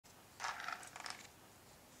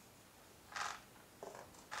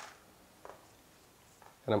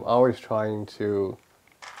and I'm always trying to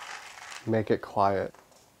make it quiet,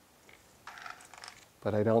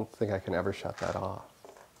 but I don't think I can ever shut that off.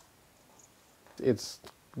 It's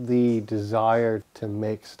the desire to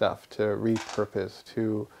make stuff, to repurpose,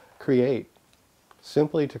 to create,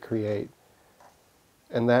 simply to create.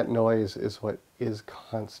 And that noise is what is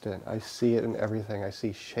constant. I see it in everything. I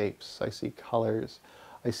see shapes, I see colors,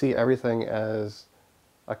 I see everything as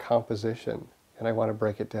a composition, and I want to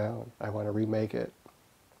break it down. I want to remake it.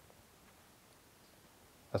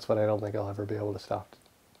 That's what I don't think I'll ever be able to stop,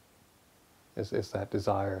 is that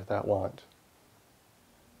desire, that want.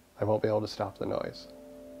 I won't be able to stop the noise.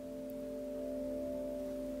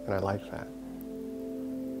 And I like that.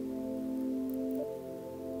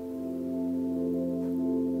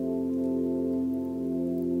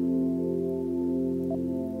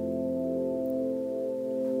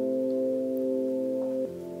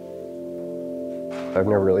 I've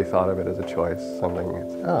never really thought of it as a choice,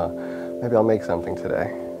 maybe I'll make something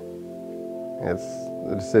today. It's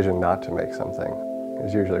the decision not to make something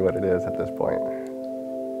is usually what it is at this point.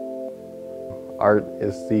 Art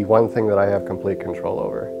is the one thing that I have complete control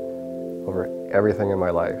over everything in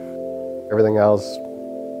my life. Everything else,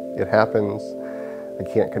 it happens, I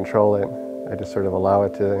can't control it, I just sort of allow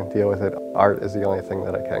it to deal with it. Art is the only thing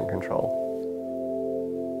that I can control.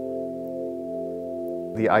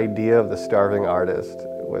 The idea of the starving artist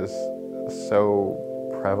was so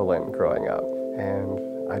prevalent growing up, and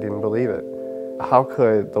I didn't believe it. How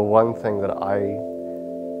could the one thing that I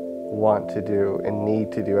want to do and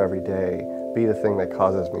need to do every day be the thing that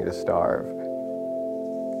causes me to starve?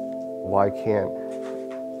 Why can't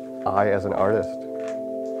I, as an artist,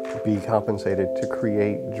 be compensated to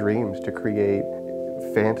create dreams, to create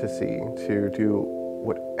fantasy, to do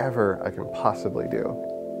whatever I can possibly do?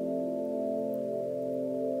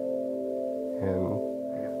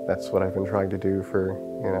 And that's what I've been trying to do for,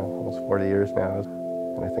 almost 40 years now,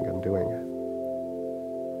 and I think I'm doing it.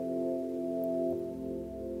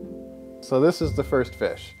 So this is the first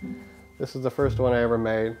fish. This is the first one I ever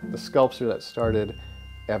made, the sculpture that started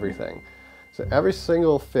everything. So every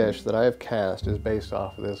single fish that I have cast is based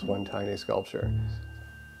off of this one tiny sculpture.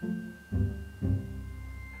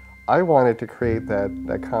 I wanted to create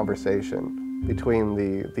that conversation between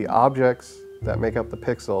the objects that make up the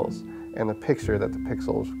pixels and the picture that the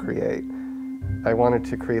pixels create. I wanted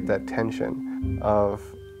to create that tension of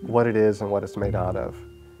what it is and what it's made out of.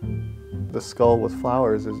 The skull with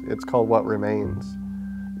flowers, it's called What Remains.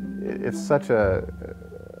 It's such a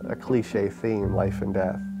cliche theme, life and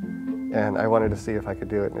death. And I wanted to see if I could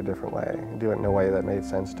do it in a different way, do it in a way that made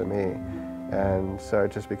sense to me. And so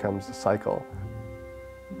it just becomes a cycle.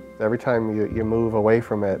 Every time you move away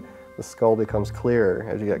from it, the skull becomes clearer.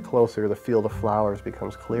 As you get closer, the field of flowers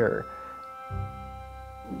becomes clearer.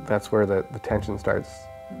 That's where the tension starts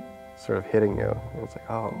sort of hitting you. And it's like,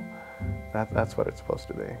 oh, that's what it's supposed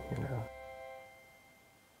to be,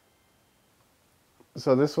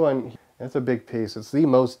 So this one, it's a big piece. It's the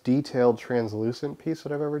most detailed translucent piece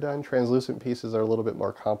that I've ever done. Translucent pieces are a little bit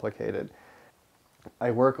more complicated.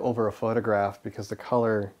 I work over a photograph because the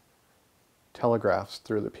color telegraphs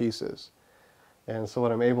through the pieces. And so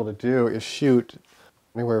what I'm able to do is shoot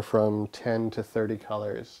anywhere from 10 to 30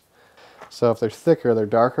 colors. So if they're thicker, they're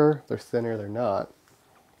darker. They're thinner, they're not.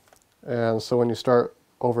 And so when you start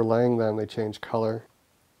overlaying them, they change color.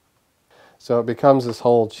 So it becomes this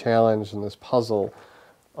whole challenge and this puzzle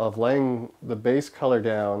of laying the base color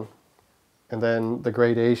down and then the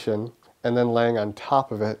gradation and then laying on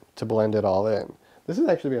top of it to blend it all in. This has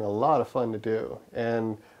actually been a lot of fun to do.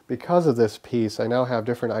 And because of this piece, I now have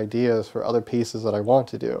different ideas for other pieces that I want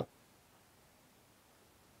to do.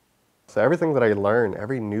 So everything that I learn,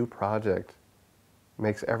 every new project,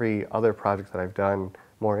 makes every other project that I've done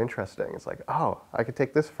more interesting. It's like, oh, I could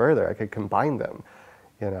take this further, I could combine them.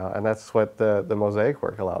 And that's what the mosaic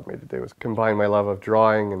work allowed me to do, is combine my love of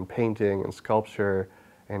drawing and painting and sculpture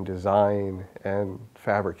and design and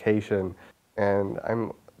fabrication. And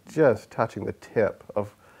I'm just touching the tip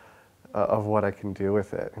of what I can do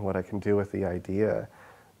with it and what I can do with the idea.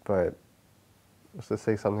 But let's just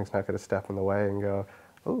say something's not going to step in the way and go,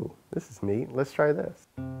 ooh, this is neat, let's try this.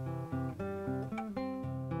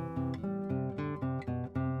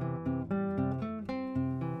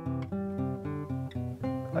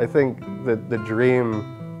 I think that the dream,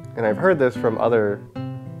 and I've heard this from other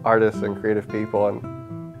artists and creative people, and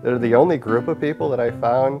they're the only group of people that I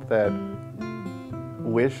found that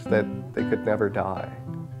wish that they could never die,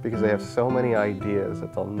 because they have so many ideas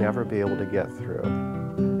that they'll never be able to get through.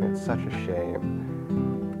 And it's such a shame.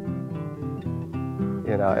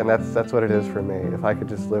 And that's what it is for me. If I could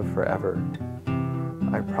just live forever,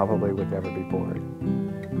 I probably would never be bored.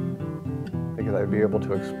 because I'd be able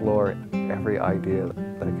to explore every idea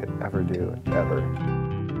that I could ever do, ever.